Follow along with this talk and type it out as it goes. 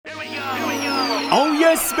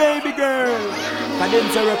Yes, baby girl.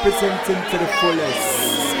 Cadenza representing to the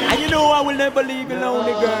fullest. And you know I will never leave you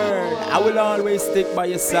lonely, girl. I will always stick by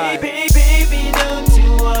your side. Baby, don't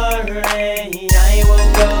you worry, I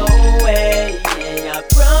won't go away. I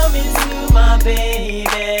promise you, my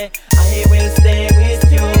baby, I will stay with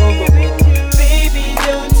you. Baby,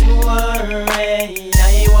 don't you worry,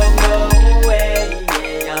 I won't go away.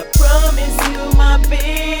 I promise you, my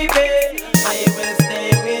baby, I will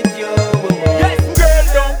stay with you. Yes, girl,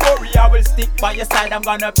 don't worry, I will stick by your side. I'm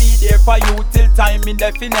gonna be there for you till time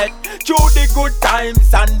indefinite. Through the good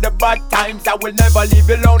times and the bad times, I will never leave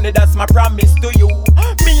you lonely, that's my promise to you.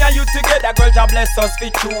 Me and you together, girl, God bless us for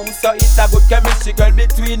two. So it's a good chemistry, girl,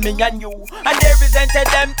 between me and you. And there isn't a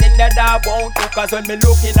damn thing that I won't do, cause when me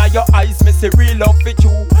looking at your eyes, me see real love for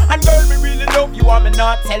you. And girl, me really love you, and me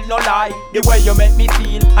not tell no lie. The way you make me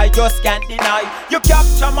feel, I just can't deny. You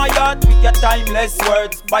capture my heart with your timeless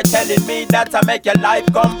words, by telling me that I make your life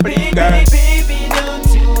complete, girl. Baby, don't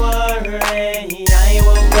you worry, I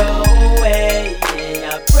won't go away.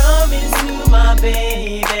 I promise you, my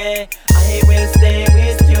baby, I will stay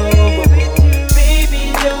with you.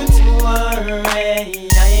 Baby, don't you worry,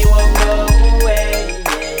 I won't go away.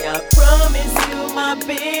 I promise you, my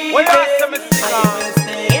baby, Well, awesome, I will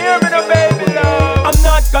stay hear me with now, you. baby love. I'm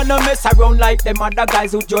not gonna mess around like them other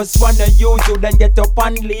guys who just wanna use you, then get up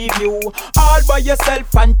and leave you all by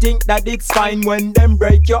yourself and think that it's fine when them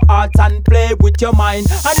break your heart and play with your mind.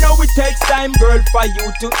 I know it takes time, girl, for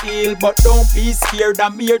you to heal, but don't be scared,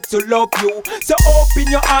 I'm here to love you. So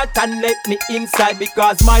open your heart and let me inside,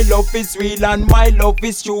 because my love is real and my love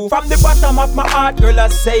is true. From the bottom of my heart, girl, I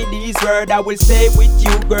say these words, I will stay with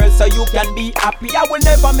you, girl, so you can be happy. I will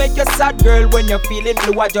never make you sad, girl, when you're feeling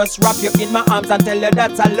blue. I just wrap you in my arms and tell you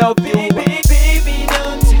that I love you. Baby,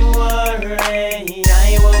 don't you worry,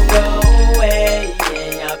 I won't go away.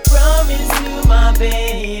 I promise you, my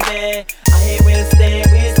baby, I will stay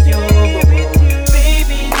with you.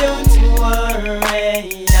 Baby, don't you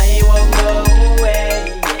worry, I won't go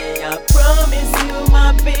away. I promise you,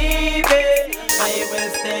 my baby, I will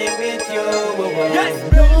stay with you. Yes.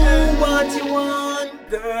 Know what you want,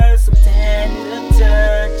 girl, some tender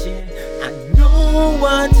touching. I know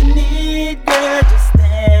what you need, girl, just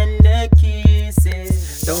tender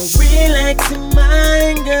kisses. Don't relax your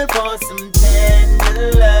mind, girl, for some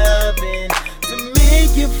tender loving to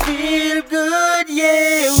make you feel good,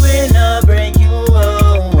 yeah, when I bring you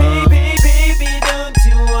home. Baby, don't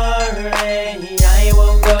you worry, I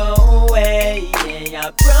won't go away. Yeah,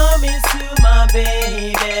 I promise you, my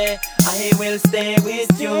baby, I will stay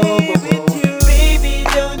with you. Baby,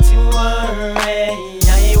 don't you worry,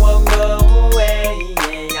 I won't go away.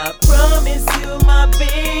 Yeah, I promise you, my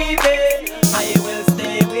baby, I will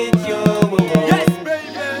stay with you. Yes, baby.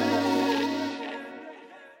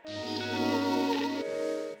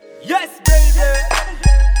 Yes, baby.